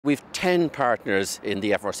We've 10 partners in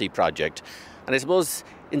the FRC project, and I suppose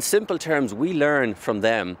in simple terms we learn from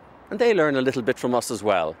them and they learn a little bit from us as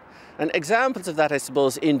well. And examples of that, I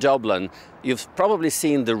suppose, in Dublin, you've probably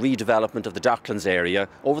seen the redevelopment of the Docklands area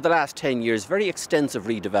over the last 10 years, very extensive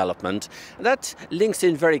redevelopment, and that links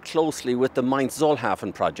in very closely with the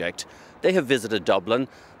Mainz-Zollhafen project. They have visited Dublin.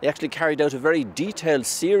 They actually carried out a very detailed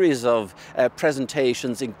series of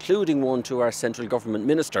presentations, including one to our central government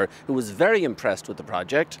minister, who was very impressed with the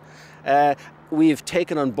project. We've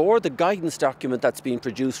taken on board the guidance document that's been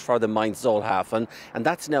produced for the Mainz-Zollhafen, and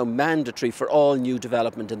that's now mandatory for all new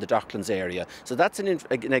development in the Docklands area. So that's an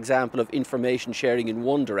example of information sharing in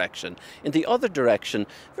one direction. In the other direction,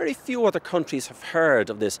 very few other countries have heard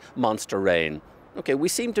of this monster rain. Okay, we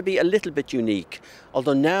seem to be a little bit unique,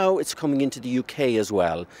 although now it's coming into the UK as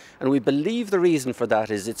well. And we believe the reason for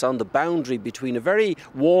that is it's on the boundary between a very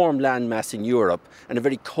warm landmass in Europe and a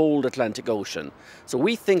very cold Atlantic Ocean. So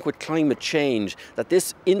we think with climate change that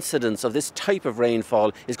this incidence of this type of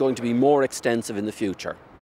rainfall is going to be more extensive in the future.